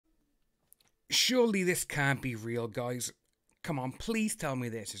Surely this can't be real, guys. Come on, please tell me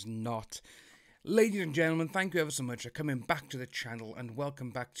this is not. Ladies and gentlemen, thank you ever so much for coming back to the channel and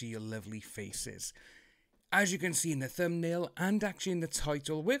welcome back to your lovely faces. As you can see in the thumbnail and actually in the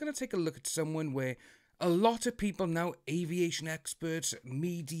title, we're going to take a look at someone where a lot of people now, aviation experts,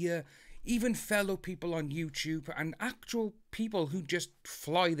 media, even fellow people on YouTube and actual people who just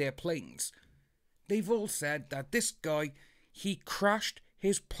fly their planes, they've all said that this guy, he crashed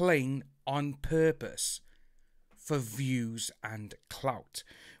his plane on purpose for views and clout.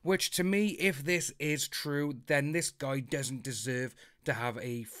 Which to me, if this is true, then this guy doesn't deserve to have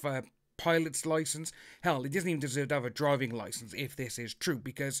a pilot's license. Hell, he doesn't even deserve to have a driving license if this is true,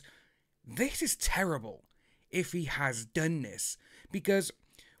 because this is terrible if he has done this. Because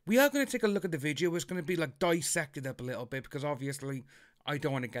we are going to take a look at the video. It's going to be like dissected up a little bit, because obviously I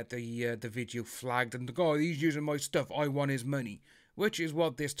don't want to get the video flagged and go, oh, he's using my stuff, I want his money. Which is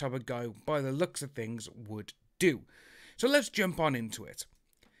what this type of guy, by the looks of things, would do. So let's jump on into it.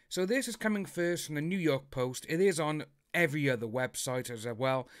 So this is coming first from the New York Post. It is on every other website as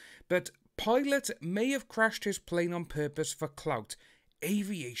well. But pilot may have crashed his plane on purpose for clout,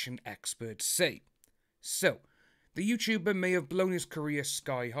 aviation experts say. So, the YouTuber may have blown his career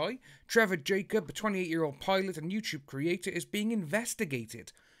sky high. Trevor Jacob, a 28-year-old pilot and YouTube creator, is being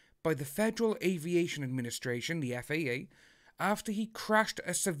investigated by the Federal Aviation Administration, the FAA, after he crashed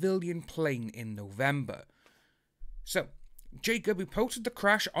a civilian plane in November. So, Jacob, who posted the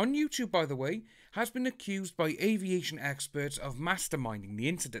crash on YouTube, by the way, has been accused by aviation experts of masterminding the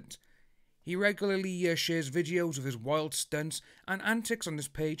incident. He regularly shares videos of his wild stunts and antics on his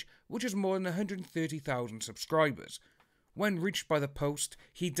page, which has more than 130,000 subscribers. When reached by the Post,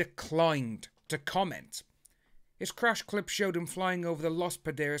 he declined to comment. His crash clip showed him flying over the Los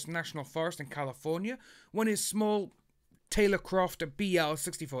Praderas National Forest in California when his small Taylorcroft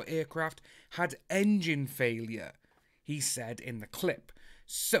BL-64 aircraft had engine failure, he said in the clip.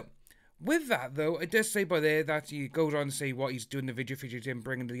 So, with that though, it does say by there that he goes on to say what he's doing. The video featured him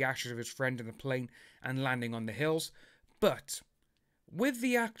bringing the ashes of his friend in the plane and landing on the hills. But, with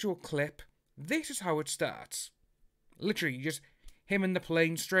the actual clip, this is how it starts. Literally, just him in the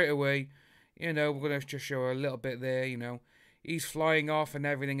plane straight away. You know, we're going to just show a little bit there, you know. He's flying off and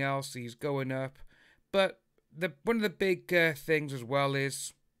everything else, he's going up. But, one of the big things as well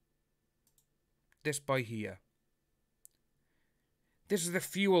is this by here. This is the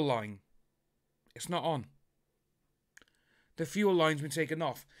fuel line. It's not on. The fuel line's been taken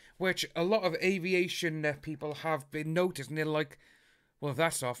off, which a lot of aviation people have been noticed, and they're like, well, if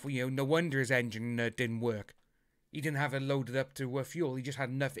that's off, well, you know, no wonder his engine didn't work. He didn't have it loaded up to fuel. He just had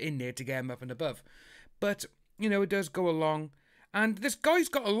enough in there to get him up and above. But, you know, it does go along. And this guy's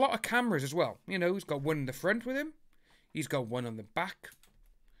got a lot of cameras as well. You know, he's got one in the front with him. He's got one on the back.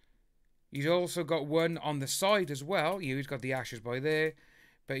 He's also got one on the side as well. You know, he's got the ashes by there.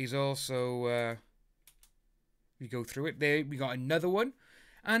 But he's also, you go through it there. We got another one.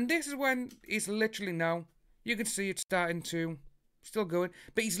 And this is when it's literally now, you can see it starting to, still going.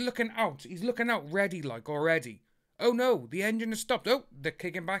 But he's looking out. He's looking out ready like already. Oh no, the engine has stopped. Oh, they're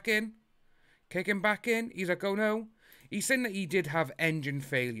kicking back in. Kicking back in. He's like, oh no. He's saying that he did have engine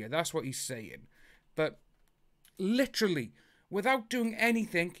failure. That's what he's saying. But literally, without doing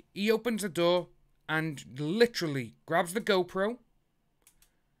anything, he opens the door and literally grabs the GoPro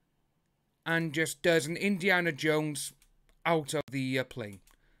and just does an Indiana Jones out of the plane.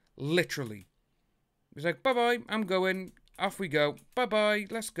 Literally. He's like, bye-bye, I'm going. Off we go. Bye-bye,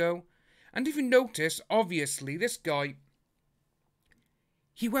 let's go. And if you notice, obviously, this guy,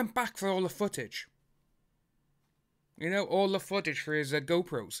 he went back for all the footage. You know, all the footage for his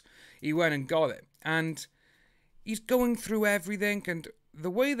GoPros. He went and got it. And he's going through everything. And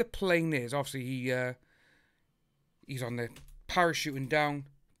the way the plane is, obviously, he's on the parachuting down.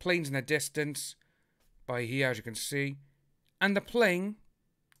 Plane's in the distance. By here, as you can see. And the plane,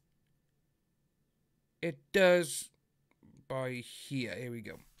 it does by here. Here we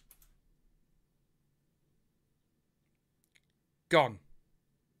go. Gone.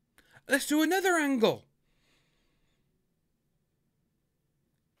 Let's do another angle.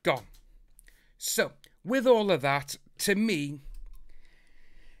 Gone. So, with all of that, to me,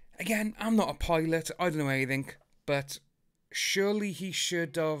 again, I'm not a pilot, I don't know anything, but surely he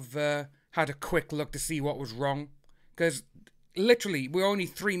should have had a quick look to see what was wrong, because literally, we're only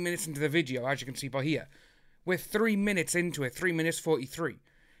 3 minutes into the video, as you can see by here. We're 3 minutes into it, 3 minutes 43,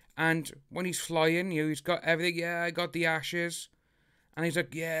 and when he's flying, you know, he's got everything, yeah, I got the ashes, and he's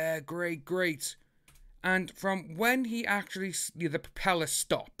like, yeah, great, great. And from when he actually, you know, the propeller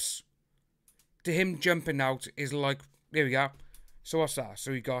stops, to him jumping out is like, there we go. So what's that?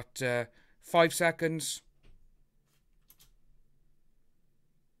 So we got 5 seconds.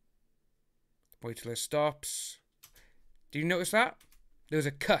 Wait till it stops. Do you notice that? There's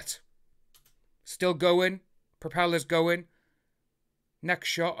a cut. Still going. Propeller's going. Next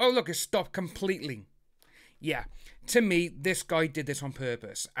shot. Oh, look, it stopped completely. Yeah, to me, this guy did this on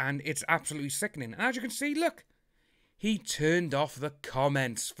purpose, and it's absolutely sickening. And as you can see, look, he turned off the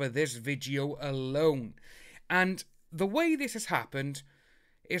comments for this video alone. And the way this has happened,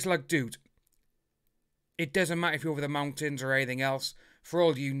 it's like, dude, it doesn't matter if you're over the mountains or anything else. For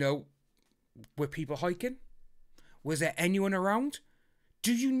all you know, were people hiking? Was there anyone around?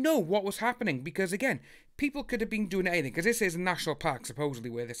 Do you know what was happening? Because again, people could have been doing anything, because this is a national park,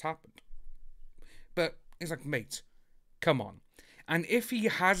 supposedly, where this happened. But it's like, mate, come on. And if he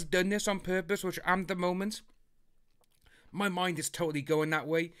has done this on purpose, which at the moment, my mind is totally going that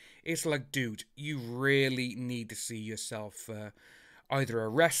way. It's like, dude, you really need to see yourself either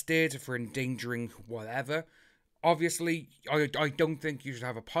arrested for endangering whatever. Obviously, I don't think you should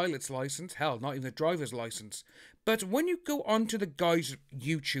have a pilot's license. Hell, not even a driver's license. But when you go onto the guy's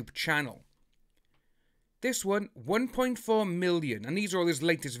YouTube channel, this one, 1.4 million, and these are all his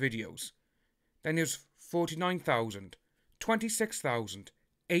latest videos. Then there's 49,000, 26,000,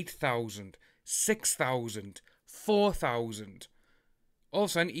 8,000, 6,000, 4,000. All of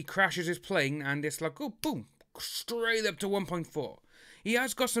a sudden, he crashes his plane, and it's like, oh, boom, straight up to 1.4. He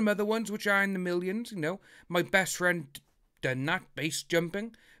has got some other ones which are in the millions, you know. My best friend done that, base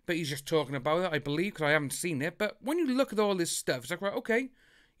jumping, but he's just talking about it, I believe, because I haven't seen it. But when you look at all this stuff, it's like, right, okay,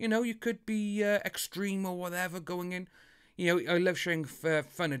 you know, you could be extreme or whatever going in. You know, I love sharing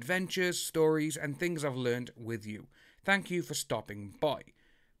fun adventures, stories, and things I've learned with you. Thank you for stopping by.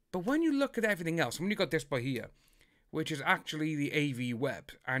 But when you look at everything else, when you got this by here, which is actually the AV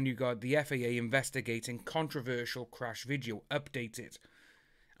web, and you got the FAA investigating controversial crash video updated.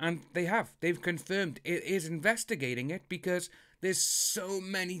 And they've confirmed it is investigating it because there's so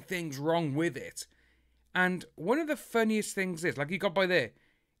many things wrong with it. And one of the funniest things is, like you got by there,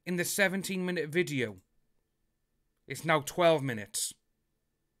 in the 17-minute video, it's now 12 minutes.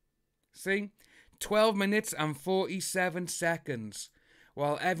 See? 12 minutes and 47 seconds.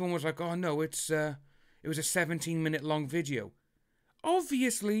 While everyone was like, oh no, it was a 17-minute long video.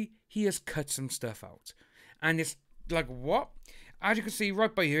 Obviously, he has cut some stuff out. And it's like, what? As you can see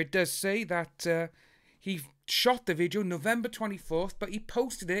right by here, it does say that he shot the video November 24th, but he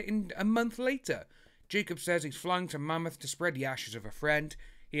posted it a month later. Jacob says he's flying to Mammoth to spread the ashes of a friend.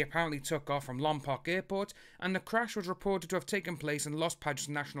 He apparently took off from Lompoc Airport, and the crash was reported to have taken place in Los Padres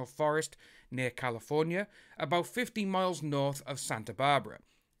National Forest near California, about 50 miles north of Santa Barbara.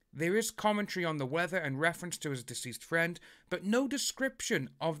 There is commentary on the weather and reference to his deceased friend, but no description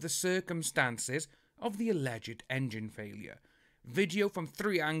of the circumstances of the alleged engine failure. Video from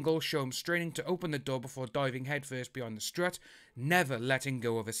 3 angles show him straining to open the door before diving headfirst beyond the strut, never letting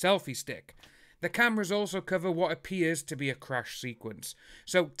go of a selfie stick. The cameras also cover what appears to be a crash sequence.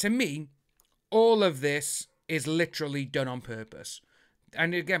 So, to me, all of this is literally done on purpose.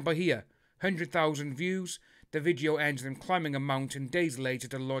 And again, by here, 100,000 views. The video ends with him climbing a mountain days later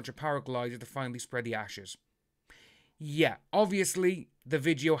to launch a paraglider to finally spread the ashes. Yeah, obviously, the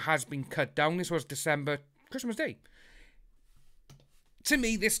video has been cut down. This was December, Christmas Day. To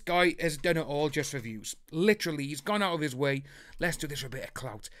me, this guy has done it all just for views. Literally, he's gone out of his way. Let's do this for a bit of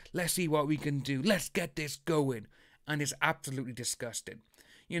clout. Let's see what we can do. Let's get this going. And it's absolutely disgusting.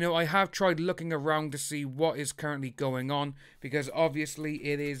 You know, I have tried looking around to see what is currently going on, because obviously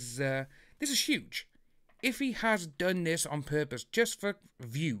it is, this is huge. If he has done this on purpose, just for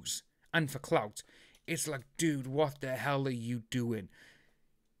views and for clout, it's like, dude, what the hell are you doing?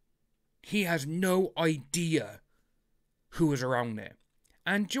 He has no idea who is around there.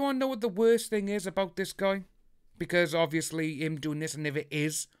 And do you want to know what the worst thing is about this guy? Because obviously him doing this, and if it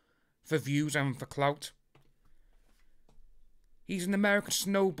is for views and for clout, he's an American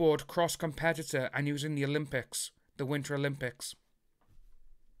snowboard cross competitor, and he was in the Olympics, the Winter Olympics.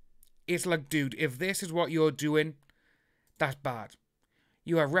 It's like, dude, if this is what you're doing, that's bad.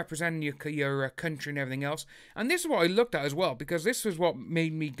 You are representing your country and everything else. And this is what I looked at as well, because this was what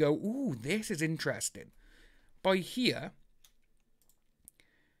made me go, ooh, this is interesting. By here,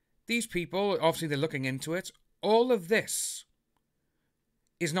 these people, obviously they're looking into it. All of this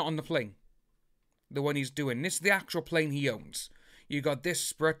is not on the plane. The one he's doing. This is the actual plane he owns. You got this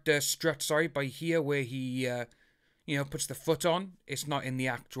strut, by here where he, you know, puts the foot on. It's not in the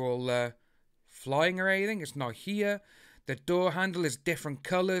actual flying or anything. It's not here. The door handle is different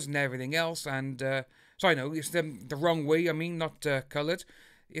colours and everything else. And, sorry, no, it's the wrong way. I mean, not coloured.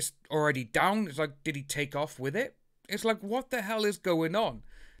 It's already down. It's like, did he take off with it? It's like, what the hell is going on?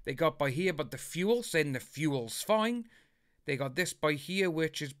 They got by here, but the fuel, saying the fuel's fine. They got this by here,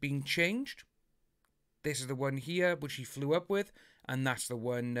 which is being changed. This is the one here, which he flew up with. And that's the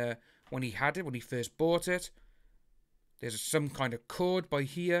one when he had it, when he first bought it. There's some kind of cord by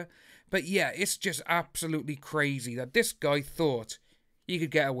here. But yeah, it's just absolutely crazy that this guy thought he could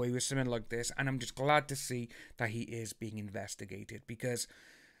get away with something like this. And I'm just glad to see that he is being investigated. Because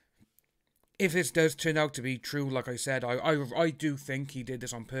if this does turn out to be true, like I said, I do think he did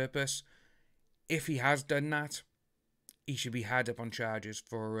this on purpose. If he has done that, he should be had up on charges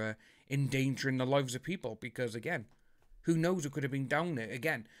for endangering the lives of people. Because again, who knows who could have been down there?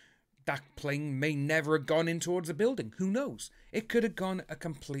 Again, that plane may never have gone in towards the building. Who knows? It could have gone a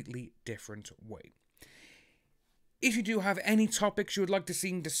completely different way. If you do have any topics you would like to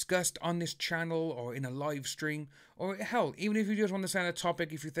see discussed on this channel or in a live stream, or hell, even if you just want to send a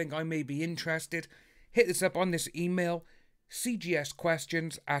topic if you think I may be interested, hit us up on this email,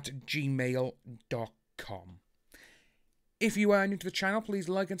 cgsquestions@gmail.com. If you are new to the channel, please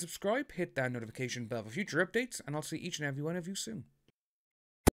like and subscribe, hit that notification bell for future updates, and I'll see each and every one of you soon.